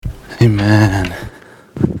Amen.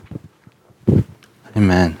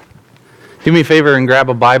 Amen. Do me a favor and grab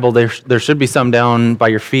a Bible. There should be some down by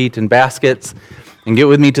your feet in baskets. And get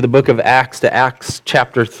with me to the book of Acts, to Acts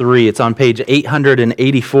chapter 3. It's on page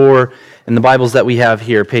 884 in the Bibles that we have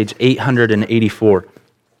here, page 884.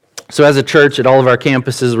 So as a church at all of our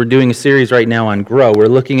campuses, we're doing a series right now on Grow. We're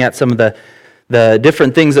looking at some of the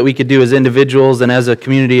different things that we could do as individuals and as a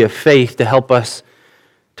community of faith to help us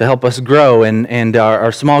grow, and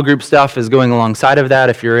our small group stuff is going alongside of that.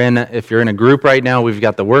 If you're in a group right now, we've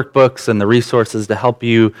got the workbooks and the resources to help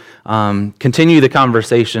you continue the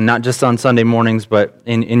conversation, not just on Sunday mornings, but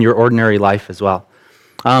in your ordinary life as well.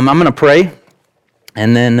 I'm going to pray,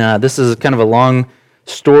 and then this is kind of a long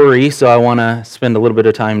story, so I want to spend a little bit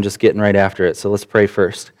of time just getting right after it. So let's pray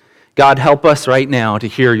first. God, help us right now to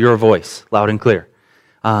hear your voice loud and clear.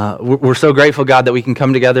 We're so grateful, God, that we can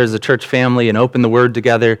come together as a church family and open the Word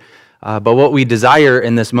together. But what we desire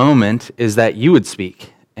in this moment is that you would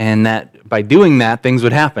speak, and that by doing that, things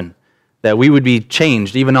would happen, that we would be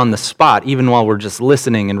changed even on the spot, even while we're just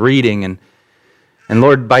listening and reading. And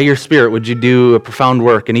Lord, by your Spirit, would you do a profound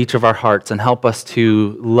work in each of our hearts and help us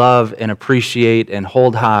to love and appreciate and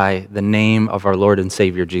hold high the name of our Lord and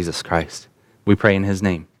Savior, Jesus Christ. We pray in his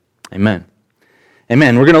name. Amen.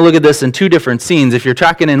 Amen. We're going to look at this in two different scenes. If you're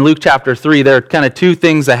tracking in Luke chapter 3, there are kind of two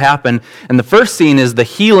things that happen. And the first scene is the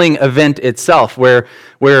healing event itself, where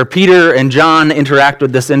Peter and John interact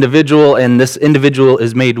with this individual, and this individual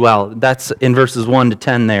is made well. That's in verses 1 to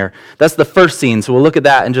 10 there. That's the first scene, so we'll look at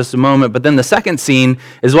that in just a moment. But then the second scene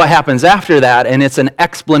is what happens after that, and it's an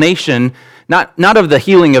explanation, not of the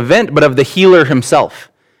healing event, but of the healer himself.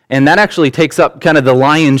 And that actually takes up kind of the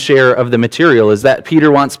lion's share of the material, is that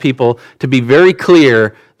Peter wants people to be very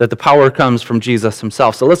clear that the power comes from Jesus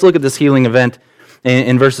himself. So let's look at this healing event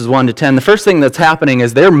in verses 1 to 10. The first thing that's happening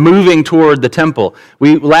is they're moving toward the temple.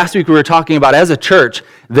 Last week we were talking about, as a church,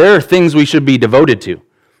 there are things we should be devoted to.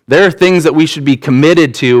 There are things that we should be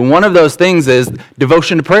committed to. And one of those things is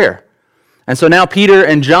devotion to prayer. And so now Peter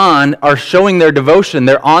and John are showing their devotion.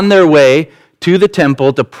 They're on their way to the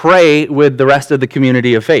temple to pray with the rest of the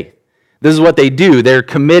community of faith. This is what they do. They're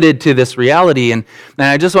committed to this reality. And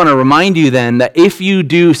I just want to remind you then that if you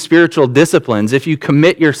do spiritual disciplines, if you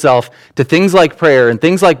commit yourself to things like prayer and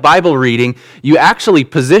things like Bible reading, you actually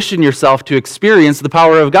position yourself to experience the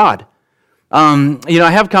power of God. I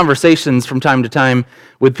have conversations from time to time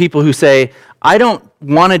with people who say, I don't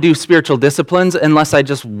want to do spiritual disciplines unless I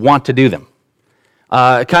just want to do them.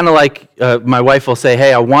 Kind of like my wife will say,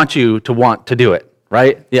 hey, I want you to want to do it,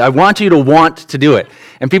 right? Yeah, I want you to want to do it.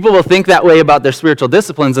 And people will think that way about their spiritual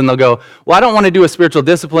disciplines, and they'll go, well, I don't want to do a spiritual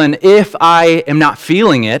discipline if I am not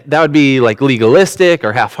feeling it. That would be like legalistic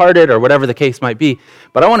or half-hearted or whatever the case might be.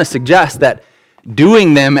 But I want to suggest that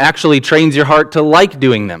doing them actually trains your heart to like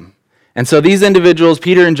doing them. And so these individuals,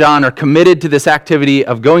 Peter and John, are committed to this activity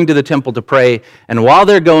of going to the temple to pray. And while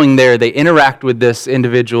they're going there, they interact with this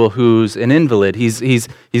individual who's an invalid. He's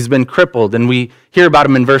been crippled, and we hear about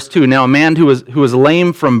him in verse 2. Now, a man who was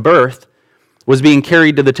lame from birth was being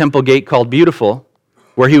carried to the temple gate called Beautiful,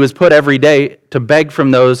 where he was put every day to beg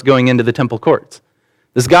from those going into the temple courts.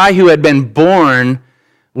 This guy who had been born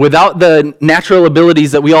without the natural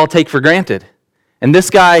abilities that we all take for granted. And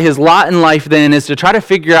this guy, his lot in life then is to try to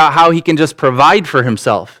figure out how he can just provide for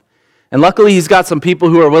himself. And luckily he's got some people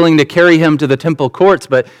who are willing to carry him to the temple courts,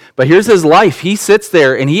 but here's his life. He sits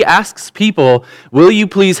there and he asks people, will you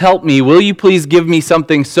please help me? Will you please give me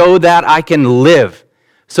something so that I can live?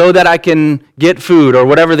 So that I can get food or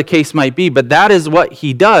whatever the case might be. But that is what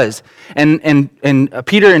he does. And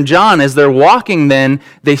Peter and John, as they're walking then,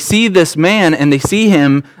 they see this man and they see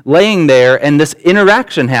him laying there, and this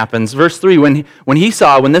interaction happens. Verse 3,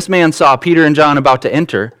 when this man saw Peter and John about to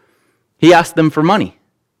enter, he asked them for money.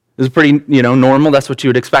 This is pretty, normal. That's what you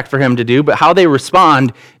would expect for him to do. But how they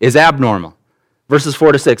respond is abnormal. Verses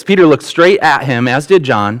 4 to 6, Peter looked straight at him, as did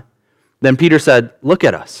John. Then Peter said, look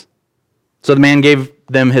at us. So the man gave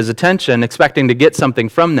them his attention, expecting to get something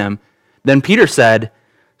from them. Then Peter said,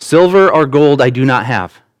 silver or gold I do not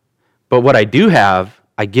have, but what I do have,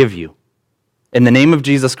 I give you. In the name of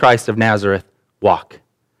Jesus Christ of Nazareth, walk.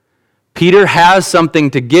 Peter has something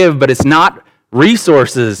to give, but it's not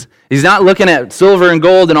resources. He's not looking at silver and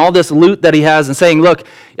gold and all this loot that he has and saying, look,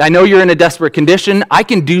 I know you're in a desperate condition. I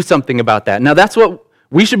can do something about that. Now that's what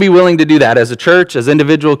we should be willing to do, that as a church, as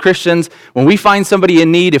individual Christians. When we find somebody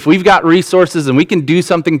in need, if we've got resources and we can do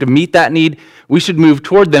something to meet that need, we should move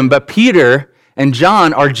toward them. But Peter and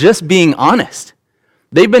John are just being honest.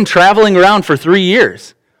 They've been traveling around for 3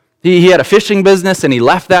 years. He had a fishing business and he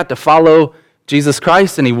left that to follow Jesus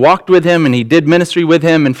Christ, and he walked with him, and he did ministry with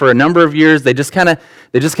him, and for a number of years, they just kind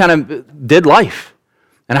of did life.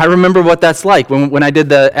 And I remember what that's like when I did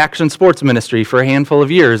the action sports ministry for a handful of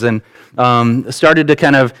years, and started to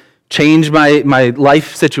kind of change my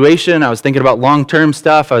life situation. I was thinking about long-term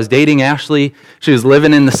stuff. I was dating Ashley. She was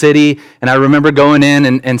living in the city, and I remember going in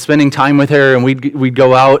and spending time with her, and we'd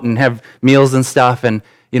go out and have meals and stuff. And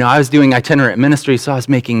I was doing itinerant ministry, so I was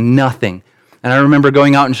making nothing. And I remember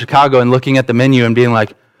going out in Chicago and looking at the menu and being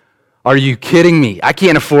like, are you kidding me? I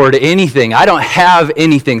can't afford anything. I don't have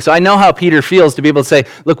anything. So I know how Peter feels to be able to say,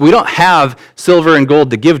 look, we don't have silver and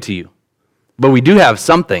gold to give to you, but we do have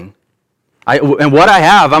something. And what I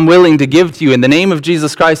have, I'm willing to give to you in the name of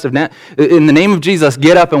Jesus Christ. In the name of Jesus,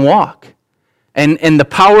 get up and walk. And the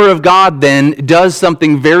power of God then does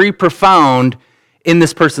something very profound in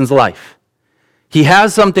this person's life. He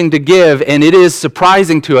has something to give, and it is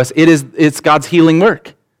surprising to us. It's God's healing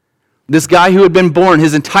work. This guy who had been born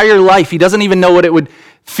his entire life, he doesn't even know what it would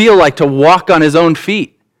feel like to walk on his own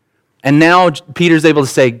feet. And now Peter's able to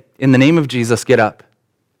say, in the name of Jesus, get up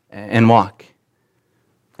and walk.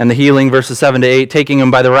 And the healing, verses 7 to 8, taking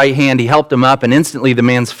him by the right hand, he helped him up, and instantly the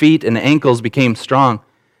man's feet and ankles became strong.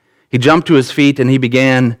 He jumped to his feet, and he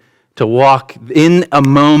began to walk in a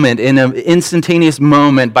moment, in an instantaneous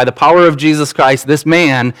moment. By the power of Jesus Christ, this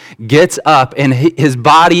man gets up, and his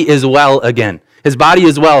body is well again. His body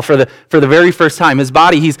is well for the very first time. His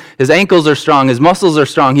body, his ankles are strong, his muscles are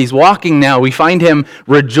strong. He's walking now. We find him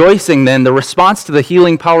rejoicing then. The response to the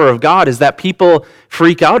healing power of God is that people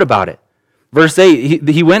freak out about it. Verse 8,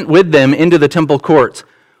 he went with them into the temple courts,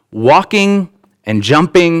 walking and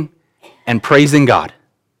jumping and praising God,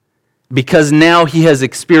 because now he has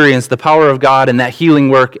experienced the power of God and that healing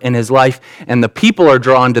work in his life, and the people are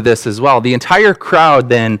drawn to this as well. The entire crowd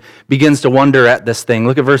then begins to wonder at this thing.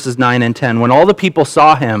 Look at verses 9 and 10. When all the people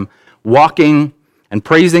saw him walking and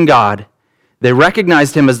praising God, they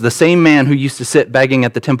recognized him as the same man who used to sit begging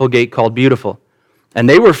at the temple gate called Beautiful, and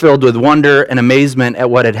they were filled with wonder and amazement at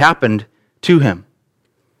what had happened to him.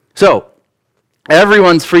 So,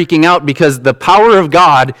 everyone's freaking out because the power of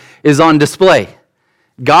God is on display.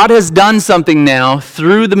 God has done something now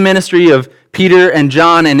through the ministry of Peter and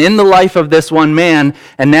John and in the life of this one man,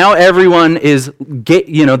 and now everyone is,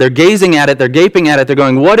 they're gazing at it, they're gaping at it, they're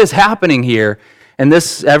going, what is happening here? And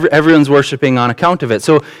everyone's worshiping on account of it.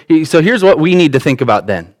 So here's what we need to think about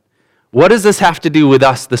then. What does this have to do with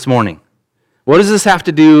us this morning? What does this have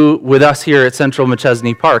to do with us here at Central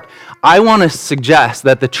McChesney Park? I want to suggest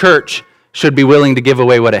that the church should be willing to give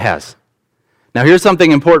away what it has. Now, here's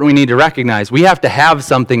something important we need to recognize. We have to have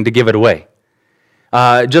something to give it away.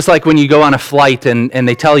 Just like when you go on a flight and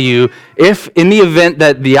they tell you, if in the event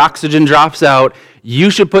that the oxygen drops out,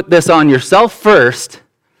 you should put this on yourself first,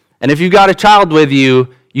 and if you've got a child with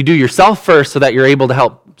you, you do yourself first so that you're able to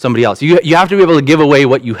help somebody else. You have to be able to give away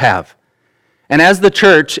what you have. And as the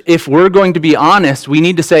church, if we're going to be honest, we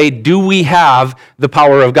need to say, do we have the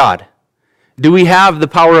power of God? Do we have the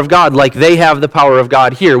power of God like they have the power of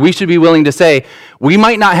God here? We should be willing to say, we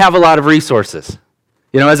might not have a lot of resources.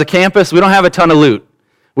 As a campus, we don't have a ton of loot.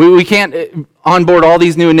 We can't onboard all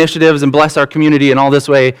these new initiatives and bless our community in all this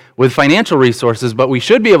way with financial resources, but we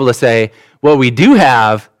should be able to say, what we do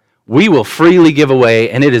have, we will freely give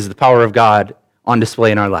away, and it is the power of God on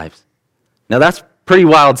display in our lives. Now that's pretty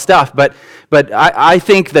wild stuff, but I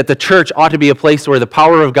think that the church ought to be a place where the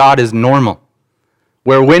power of God is normal,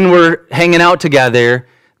 where when we're hanging out together,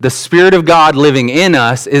 the Spirit of God living in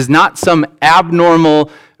us is not some abnormal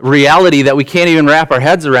reality that we can't even wrap our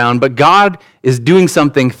heads around, but God is doing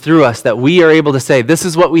something through us that we are able to say, this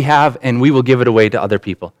is what we have, and we will give it away to other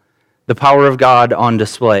people. The power of God on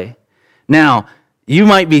display. Now, you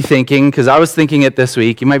might be thinking, because I was thinking it this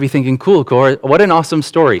week, you might be thinking, cool, Cor, what an awesome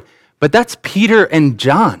story. But that's Peter and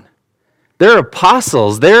John. They're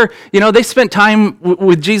apostles. They spent time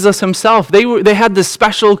with Jesus himself. They had this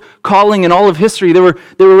special calling in all of history. They were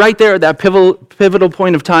right there at that pivotal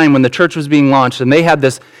point of time when the church was being launched, and they had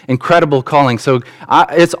this incredible calling. So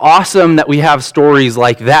it's awesome that we have stories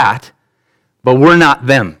like that, but we're not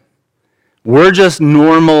them. We're just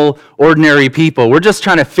normal, ordinary people. We're just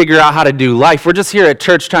trying to figure out how to do life. We're just here at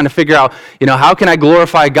church trying to figure out, how can I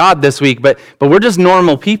glorify God this week? But we're just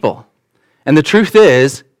normal people. And the truth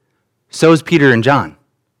is, so is Peter and John.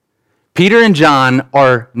 Peter and John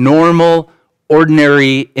are normal,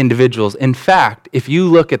 ordinary individuals. In fact, if you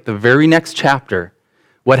look at the very next chapter,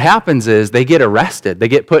 what happens is they get arrested. They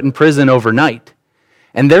get put in prison overnight.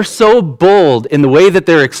 And they're so bold in the way that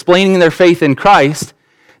they're explaining their faith in Christ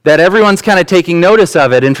that everyone's kind of taking notice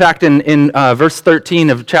of it. In fact, in verse 13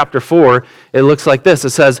 of chapter 4, it looks like this. It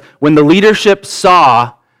says, when the leadership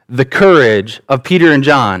saw the courage of Peter and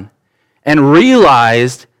John and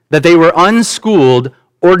realized that they were unschooled,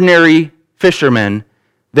 ordinary fishermen,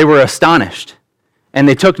 they were astonished. And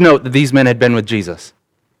they took note that these men had been with Jesus.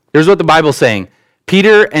 Here's what the Bible's saying.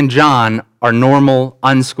 Peter and John are normal,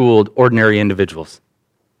 unschooled, ordinary individuals,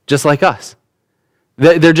 just like us.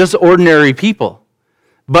 They're just ordinary people.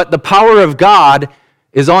 But the power of God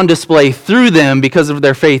is on display through them because of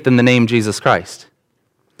their faith in the name Jesus Christ.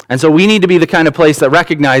 And so we need to be the kind of place that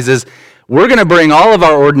recognizes we're going to bring all of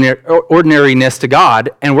our ordinariness to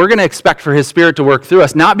God, and we're going to expect for His Spirit to work through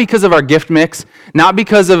us, not because of our gift mix, not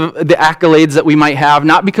because of the accolades that we might have,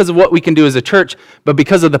 not because of what we can do as a church, but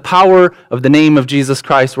because of the power of the name of Jesus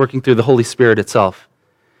Christ working through the Holy Spirit itself.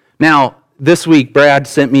 Now, this week, Brad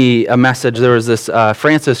sent me a message. There was this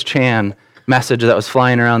Francis Chan message that was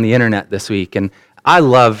flying around the internet this week, and I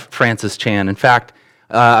love Francis Chan. In fact,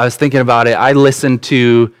 I was thinking about it. I listened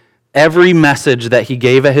to every message that he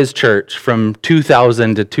gave at his church from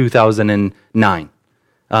 2000 to 2009,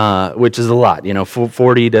 which is a lot,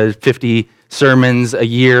 40 to 50 sermons a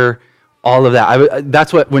year, all of that.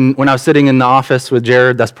 That's what, when I was sitting in the office with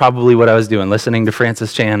Jared, that's probably what I was doing, listening to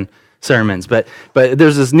Francis Chan sermons. But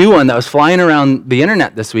there's this new one that was flying around the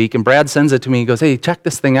internet this week, and Brad sends it to me. He goes, "Hey, check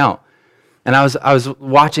this thing out." And I was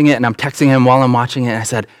watching it, and I'm texting him while I'm watching it,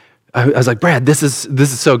 and I was like, "Brad, this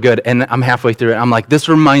is so good." And I'm halfway through it. I'm like, "This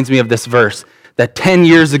reminds me of this verse that 10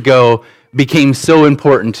 years ago became so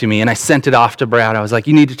important to me." And I sent it off to Brad. I was like,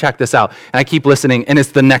 "You need to check this out." And I keep listening, and it's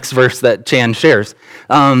the next verse that Chan shares.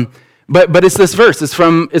 But it's this verse. It's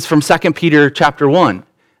from 2 Peter chapter 1.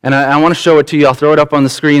 And I want to show it to you. I'll throw it up on the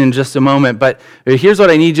screen in just a moment. But here's what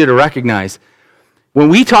I need you to recognize. When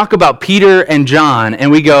we talk about Peter and John, and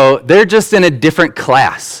we go, they're just in a different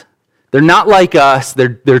class. They're not like us.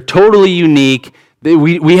 They're totally unique.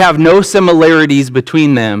 We have no similarities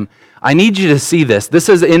between them. I need you to see this. This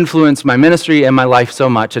has influenced my ministry and my life so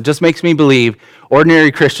much. It just makes me believe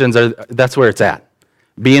ordinary Christians that's where it's at.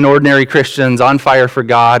 Being ordinary Christians, on fire for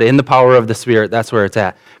God, in the power of the Spirit, that's where it's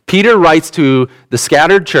at. Peter writes to the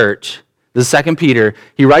scattered church, the 2 Peter.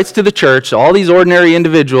 He writes to the church, all these ordinary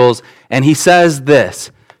individuals, and he says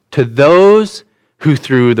this, "To those who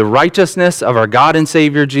through the righteousness of our God and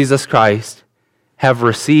Savior Jesus Christ have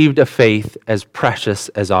received a faith as precious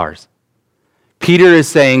as ours." Peter is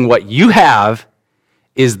saying what you have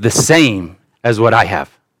is the same as what I have.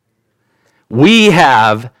 We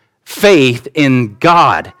have faith in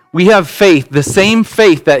God. We have faith, the same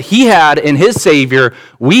faith that he had in his Savior,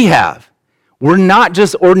 we have. We're not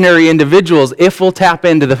just ordinary individuals if we'll tap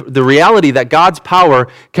into the reality that God's power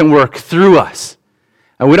can work through us.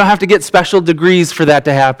 And we don't have to get special degrees for that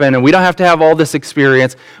to happen, and we don't have to have all this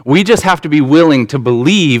experience. We just have to be willing to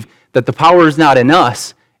believe that the power is not in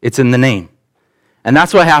us, it's in the name. And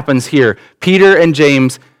that's what happens here. Peter and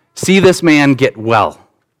James see this man get well.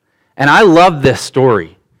 And I love this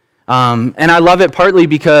story. And I love it partly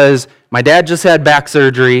because my dad just had back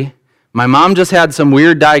surgery. My mom just had some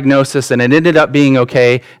weird diagnosis, and it ended up being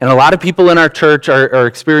okay. And a lot of people in our church are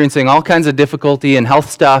experiencing all kinds of difficulty and health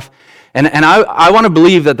stuff. And I want to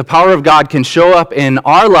believe that the power of God can show up in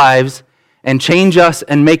our lives and change us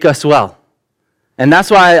and make us well. And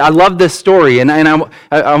that's why I love this story. And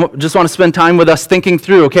I just want to spend time with us thinking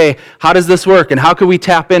through, okay, how does this work? And how can we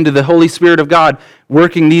tap into the Holy Spirit of God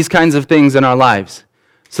working these kinds of things in our lives?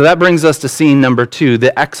 So that brings us to scene number 2,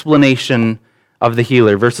 the explanation of the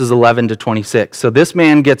healer, verses 11 to 26. So this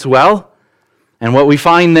man gets well, and what we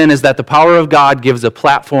find then is that the power of God gives a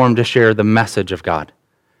platform to share the message of God.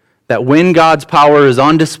 That when God's power is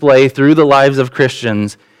on display through the lives of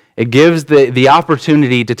Christians, it gives the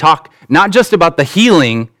opportunity to talk not just about the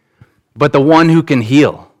healing, but the one who can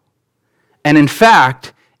heal. And in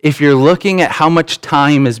fact, if you're looking at how much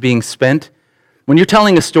time is being spent, when you're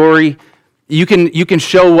telling a story, you can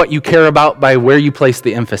show what you care about by where you place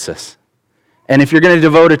the emphasis. And if you're going to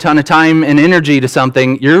devote a ton of time and energy to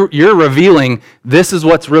something, you're revealing this is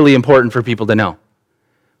what's really important for people to know.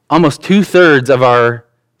 Almost 2/3 of our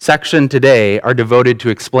section today are devoted to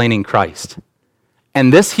explaining Christ.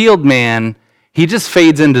 And this healed man, he just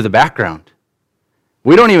fades into the background.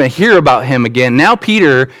 We don't even hear about him again. Now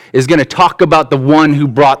Peter is going to talk about the one who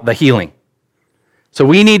brought the healing. So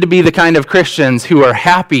we need to be the kind of Christians who are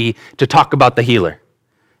happy to talk about the healer.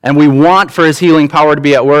 And we want for his healing power to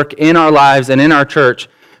be at work in our lives and in our church,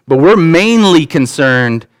 but we're mainly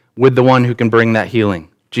concerned with the one who can bring that healing,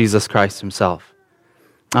 Jesus Christ himself.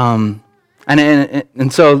 And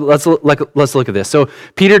so let's look at this. So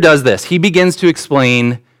Peter does this. He begins to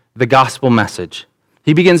explain the gospel message.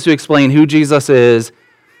 He begins to explain who Jesus is,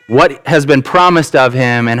 what has been promised of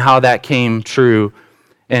him, and how that came true.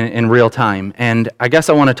 in real time. And I guess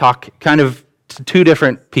I want to talk kind of to two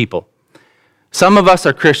different people. Some of us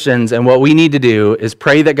are Christians, and what we need to do is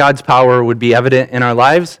pray that God's power would be evident in our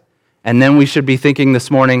lives, and then we should be thinking this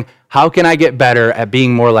morning, how can I get better at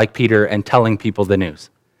being more like Peter and telling people the news?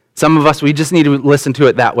 Some of us, we just need to listen to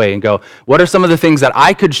it that way and go, what are some of the things that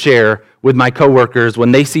I could share with my coworkers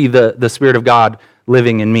when they see the Spirit of God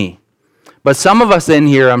living in me? But some of us in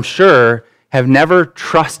here, I'm sure, have never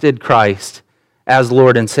trusted Christ as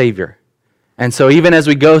Lord and Savior. And so even as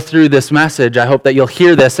we go through this message, I hope that you'll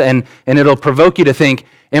hear this and it'll provoke you to think,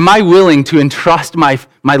 am I willing to entrust my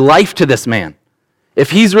life to this man?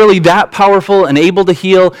 If he's really that powerful and able to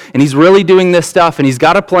heal, and he's really doing this stuff, and he's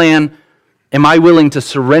got a plan, am I willing to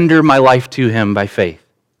surrender my life to him by faith?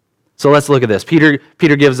 So let's look at this. Peter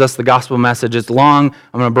gives us the gospel message. It's long.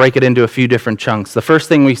 I'm going to break it into a few different chunks. The first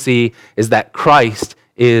thing we see is that Christ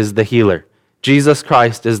is the healer. Jesus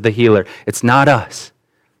Christ is the healer. It's not us.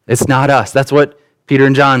 It's not us. That's what Peter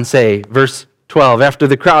and John say. Verse 12, after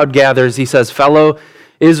the crowd gathers, he says, fellow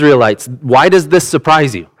Israelites, why does this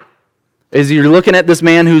surprise you? As you're looking at this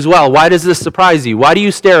man who's well, why does this surprise you? Why do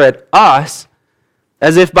you stare at us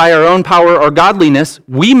as if by our own power or godliness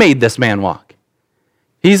we made this man walk?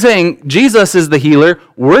 He's saying Jesus is the healer.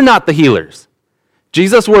 We're not the healers.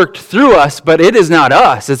 Jesus worked through us, but it is not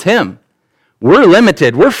us. It's him. We're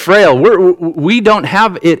limited. We're frail. We don't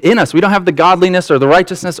have it in us. We don't have the godliness or the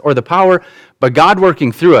righteousness or the power, but God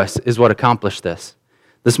working through us is what accomplished this.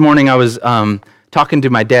 This morning I was talking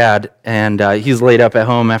to my dad, and he's laid up at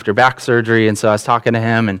home after back surgery, and so I was talking to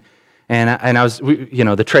him, and I was,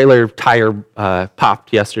 the trailer tire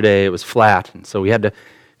popped yesterday. It was flat, and so we had to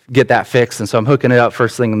get that fixed, and so I'm hooking it up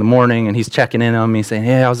first thing in the morning, and he's checking in on me, saying,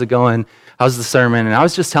 hey, how's it going? How's the sermon? And I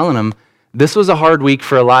was just telling him, this was a hard week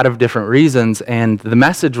for a lot of different reasons, and the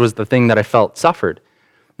message was the thing that I felt suffered.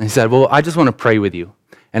 And he said, well, I just want to pray with you.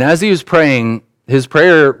 And as he was praying, his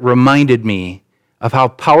prayer reminded me of how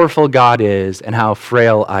powerful God is and how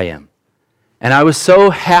frail I am. And I was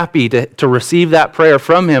so happy to receive that prayer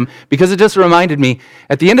from him because it just reminded me,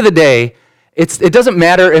 at the end of the day, it doesn't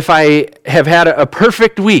matter if I have had a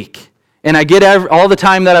perfect week and I get all the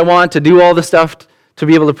time that I want to do all the stuff to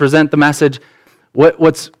be able to present the message.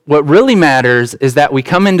 What really matters is that we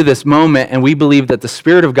come into this moment and we believe that the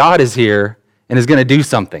Spirit of God is here and is going to do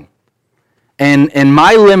something. And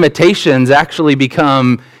my limitations actually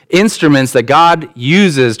become instruments that God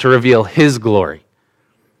uses to reveal his glory.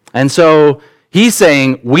 And so he's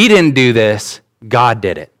saying, we didn't do this, God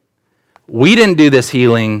did it. We didn't do this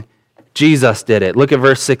healing, Jesus did it. Look at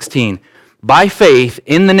verse 16. By faith,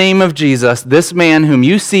 in the name of Jesus, this man whom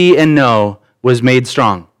you see and know was made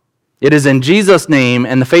strong. It is in Jesus' name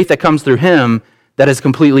and the faith that comes through him that has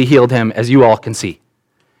completely healed him, as you all can see.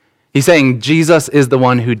 He's saying Jesus is the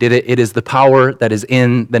one who did it. It is the power that is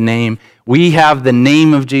in the name. We have the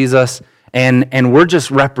name of Jesus, and we're just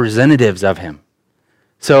representatives of him.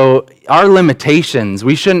 So our limitations,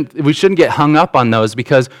 we shouldn't get hung up on those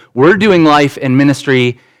because we're doing life and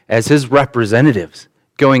ministry as his representatives,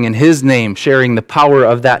 going in his name, sharing the power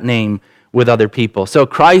of that name with other people. So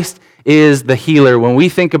Christ is the healer. When we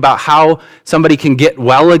think about how somebody can get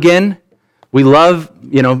well again, we love,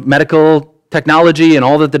 medical technology and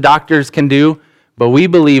all that the doctors can do, but we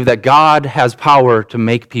believe that God has power to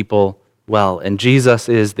make people well, and Jesus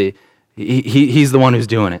is he's the one who's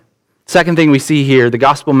doing it. Second thing we see here, the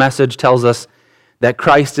gospel message tells us that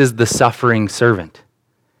Christ is the suffering servant.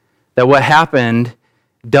 That what happened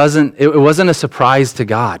it wasn't a surprise to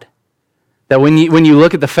God. That when you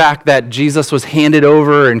look at the fact that Jesus was handed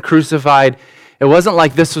over and crucified, it wasn't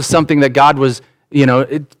like this was something that God was,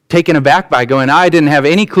 taken aback by, going, I didn't have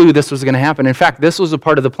any clue this was going to happen. In fact, this was a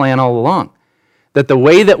part of the plan all along. That the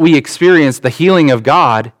way that we experience the healing of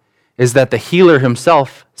God is that the healer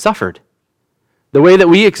himself suffered. The way that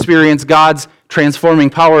we experience God's transforming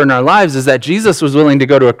power in our lives is that Jesus was willing to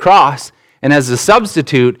go to a cross, and as a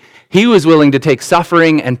substitute, he was willing to take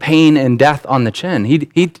suffering and pain and death on the chin.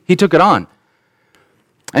 He took it on.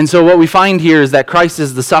 And so what we find here is that Christ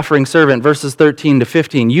is the suffering servant, verses 13 to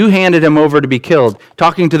 15. You handed him over to be killed.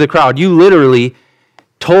 Talking to the crowd, you literally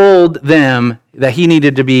told them that he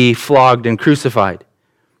needed to be flogged and crucified.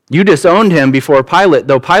 You disowned him before Pilate,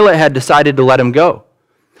 though Pilate had decided to let him go.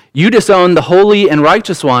 You disowned the holy and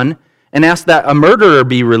righteous one and asked that a murderer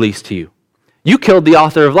be released to you. You killed the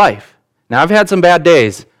author of life. Now, I've had some bad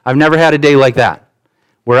days. I've never had a day like that,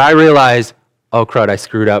 where I realize, oh crud, I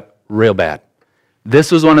screwed up real bad.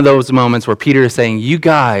 This was one of those moments where Peter is saying, you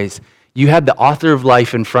guys, you had the author of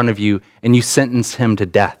life in front of you, and you sentenced him to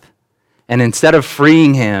death. And instead of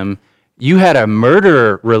freeing him, you had a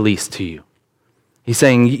murderer released to you. He's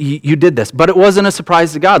saying, you did this. But it wasn't a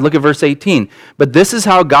surprise to God. Look at verse 18. But this is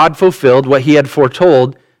how God fulfilled what he had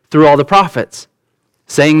foretold through all the prophets,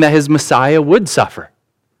 saying that his Messiah would suffer.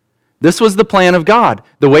 This was the plan of God.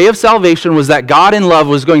 The way of salvation was that God in love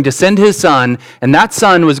was going to send his Son, and that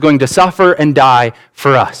Son was going to suffer and die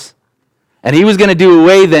for us. And he was going to do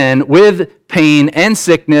away then with pain and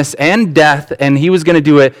sickness and death, and he was going to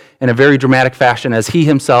do it in a very dramatic fashion as he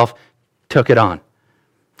himself took it on.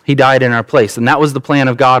 He died in our place, and that was the plan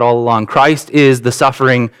of God all along. Christ is the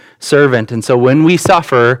suffering servant, and so when we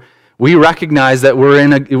suffer, we recognize that we're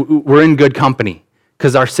in good company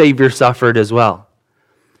because our Savior suffered as well.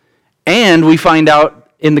 And we find out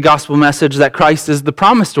in the gospel message that Christ is the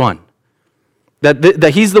promised one,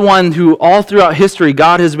 that he's the one who all throughout history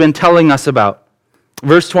God has been telling us about.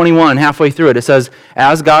 Verse 21, halfway through it says,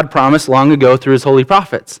 as God promised long ago through his holy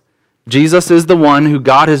prophets. Jesus is the one who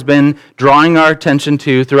God has been drawing our attention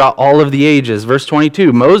to throughout all of the ages. Verse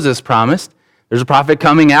 22, Moses promised, there's a prophet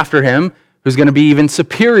coming after him who's going to be even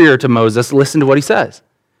superior to Moses. Listen to what he says.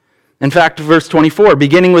 In fact, verse 24,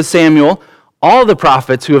 beginning with Samuel, all the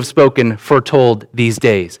prophets who have spoken foretold these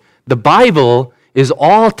days. The Bible is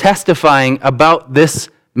all testifying about this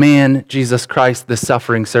man, Jesus Christ, the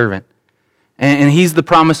suffering servant. And he's the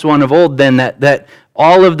promised one of old then that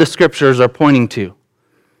all of the scriptures are pointing to.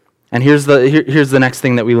 And here's the next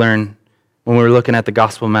thing that we learn when we're looking at the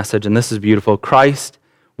gospel message, and this is beautiful. Christ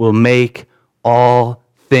will make all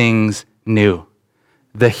things new.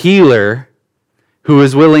 The healer who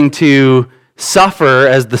is willing to suffer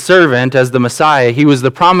as the servant, as the Messiah, he was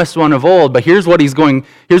the promised one of old, but here's what he's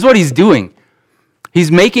doing.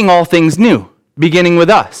 He's making all things new, beginning with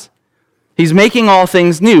us. He's making all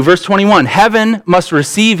things new. Verse 21, heaven must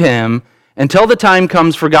receive him until the time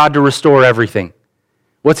comes for God to restore everything.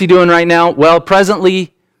 What's he doing right now? Well,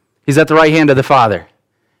 presently, he's at the right hand of the Father.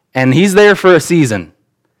 And he's there for a season.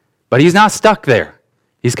 But he's not stuck there.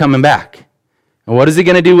 He's coming back. And what is he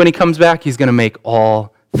going to do when he comes back? He's going to make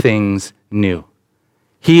all things new.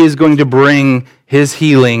 He is going to bring his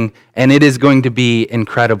healing, and it is going to be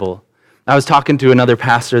incredible. I was talking to another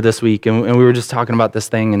pastor this week, and we were just talking about this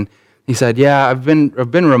thing, and he said, yeah, I've been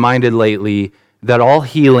reminded lately that all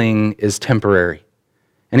healing is temporary.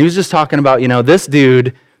 And he was just talking about, this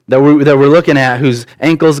dude that we're looking at whose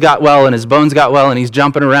ankles got well and his bones got well and he's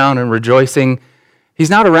jumping around and rejoicing. He's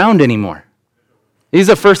not around anymore. He's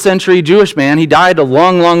a first century Jewish man. He died a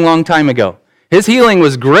long, long, long time ago. His healing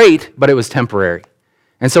was great, but it was temporary.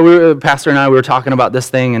 And so Pastor and I were talking about this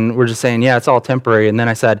thing and we're just saying, yeah, it's all temporary. And then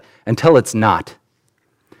I said, until it's not.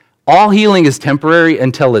 All healing is temporary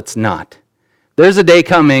until it's not. There's a day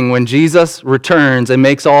coming when Jesus returns and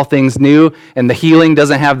makes all things new, and the healing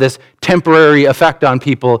doesn't have this temporary effect on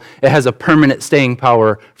people. It has a permanent staying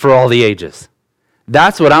power for all the ages.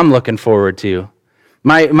 That's what I'm looking forward to.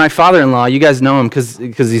 My father-in-law, you guys know him because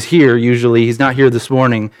he's here usually. He's not here this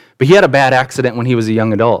morning, but he had a bad accident when he was a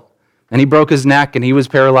young adult. And he broke his neck, and he was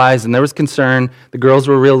paralyzed, and there was concern. The girls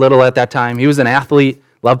were real little at that time. He was an athlete.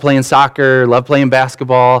 Loved playing soccer, loved playing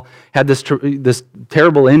basketball, had this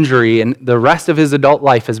terrible injury, and the rest of his adult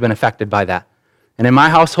life has been affected by that. And in my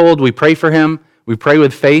household, we pray for him. We pray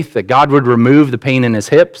with faith that God would remove the pain in his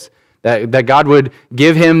hips, that God would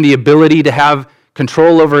give him the ability to have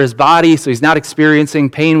control over his body so he's not experiencing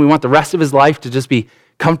pain. We want the rest of his life to just be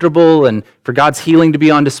comfortable and for God's healing to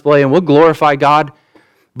be on display, and we'll glorify God.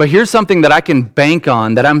 But here's something that I can bank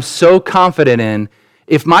on that I'm so confident in.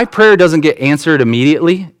 If my prayer doesn't get answered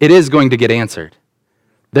immediately, it is going to get answered.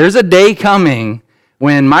 There's a day coming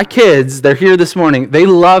when my kids, they're here this morning, they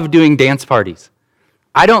love doing dance parties.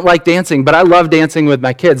 I don't like dancing, but I love dancing with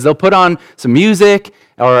my kids. They'll put on some music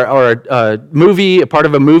or a movie, a part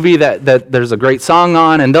of a movie that there's a great song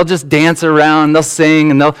on, and they'll just dance around, they'll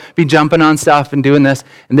sing, and they'll be jumping on stuff and doing this.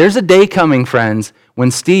 And there's a day coming, friends,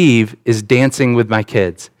 when Steve is dancing with my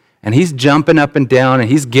kids. And he's jumping up and down, and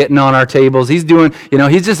he's getting on our tables. He's doing,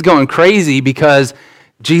 he's just going crazy because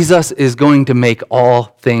Jesus is going to make all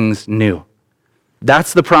things new.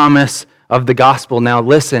 That's the promise of the gospel. Now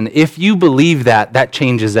listen, if you believe that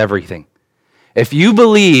changes everything. If you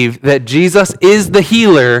believe that Jesus is the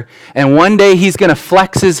healer, and one day he's going to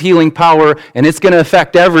flex his healing power, and it's going to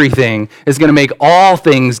affect everything, it's going to make all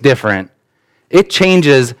things different, it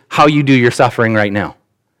changes how you do your suffering right now.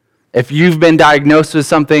 If you've been diagnosed with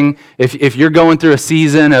something, if you're going through a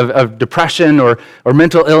season of depression or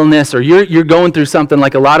mental illness, or you're going through something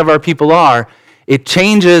like a lot of our people are, it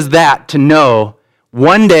changes that to know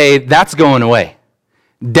one day that's going away.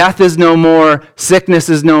 Death is no more, sickness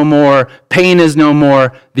is no more, pain is no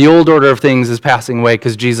more. The old order of things is passing away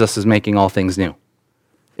because Jesus is making all things new.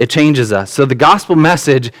 It changes us. So the gospel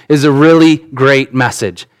message is a really great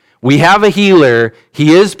message. We have a healer,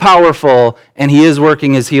 he is powerful, and he is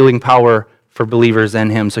working his healing power for believers in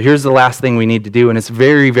him. So here's the last thing we need to do, and it's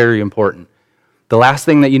very, very important. The last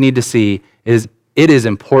thing that you need to see is it is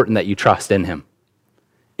important that you trust in him.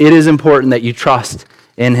 It is important that you trust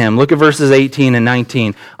in him. Look at verses 18 and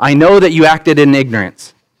 19. I know that you acted in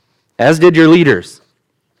ignorance, as did your leaders.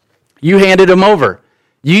 You handed him over.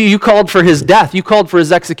 You called for his death. You called for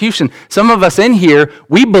his execution. Some of us in here,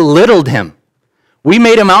 we belittled him. We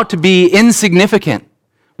made him out to be insignificant.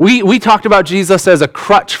 We talked about Jesus as a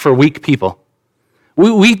crutch for weak people.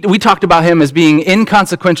 We talked about him as being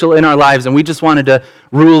inconsequential in our lives, and we just wanted to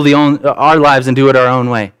rule our lives and do it our own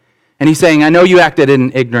way. And he's saying, I know you acted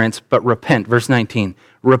in ignorance, but repent. Verse 19.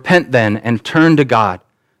 Repent then and turn to God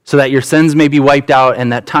so that your sins may be wiped out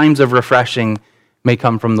and that times of refreshing may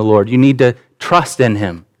come from the Lord. You need to trust in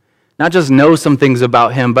him. Not just know some things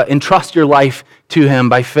about him, but entrust your life to him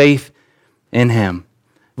by faith in him.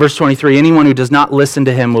 Verse 23, anyone who does not listen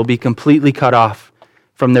to him will be completely cut off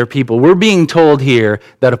from their people. We're being told here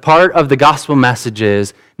that a part of the gospel message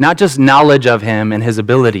is not just knowledge of him and his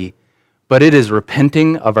ability, but it is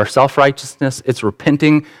repenting of our self-righteousness. It's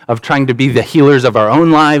repenting of trying to be the healers of our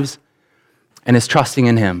own lives, and it's trusting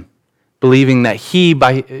in him, believing that he,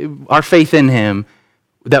 by our faith in him,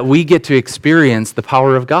 that we get to experience the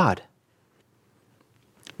power of God.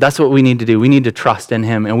 That's what we need to do. We need to trust in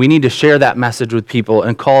him, and we need to share that message with people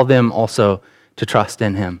and call them also to trust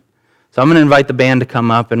in him. So I'm going to invite the band to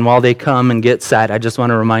come up, and while they come and get set, I just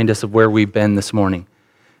want to remind us of where we've been this morning.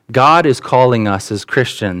 God is calling us as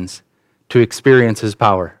Christians to experience his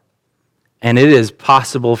power, and it is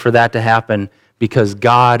possible for that to happen because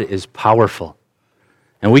God is powerful.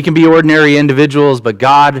 And we can be ordinary individuals, but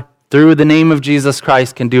God, through the name of Jesus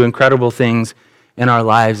Christ, can do incredible things in our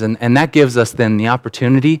lives, and that gives us then the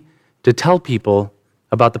opportunity to tell people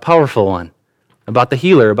about the powerful one, about the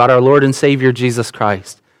healer, about our Lord and Savior Jesus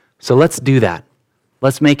Christ. So let's do that.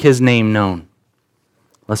 Let's make his name known.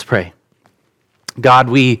 Let's pray. God,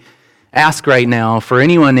 we ask right now for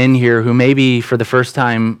anyone in here who maybe for the first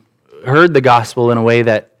time heard the gospel in a way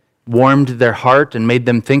that warmed their heart and made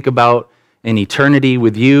them think about an eternity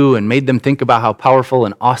with you and made them think about how powerful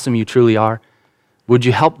and awesome you truly are. Would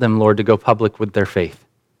you help them, Lord, to go public with their faith?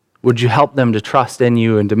 Would you help them to trust in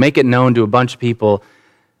you and to make it known to a bunch of people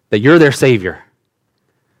that you're their Savior?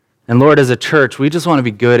 And Lord, as a church, we just want to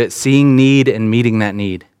be good at seeing need and meeting that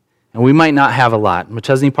need. And we might not have a lot.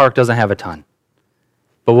 McChesney Park doesn't have a ton.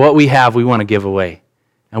 But what we have, we want to give away.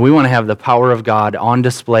 And we want to have the power of God on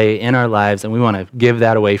display in our lives, and we want to give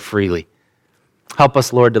that away freely. Help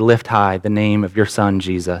us, Lord, to lift high the name of your Son,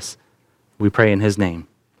 Jesus. We pray in his name.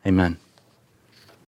 Amen.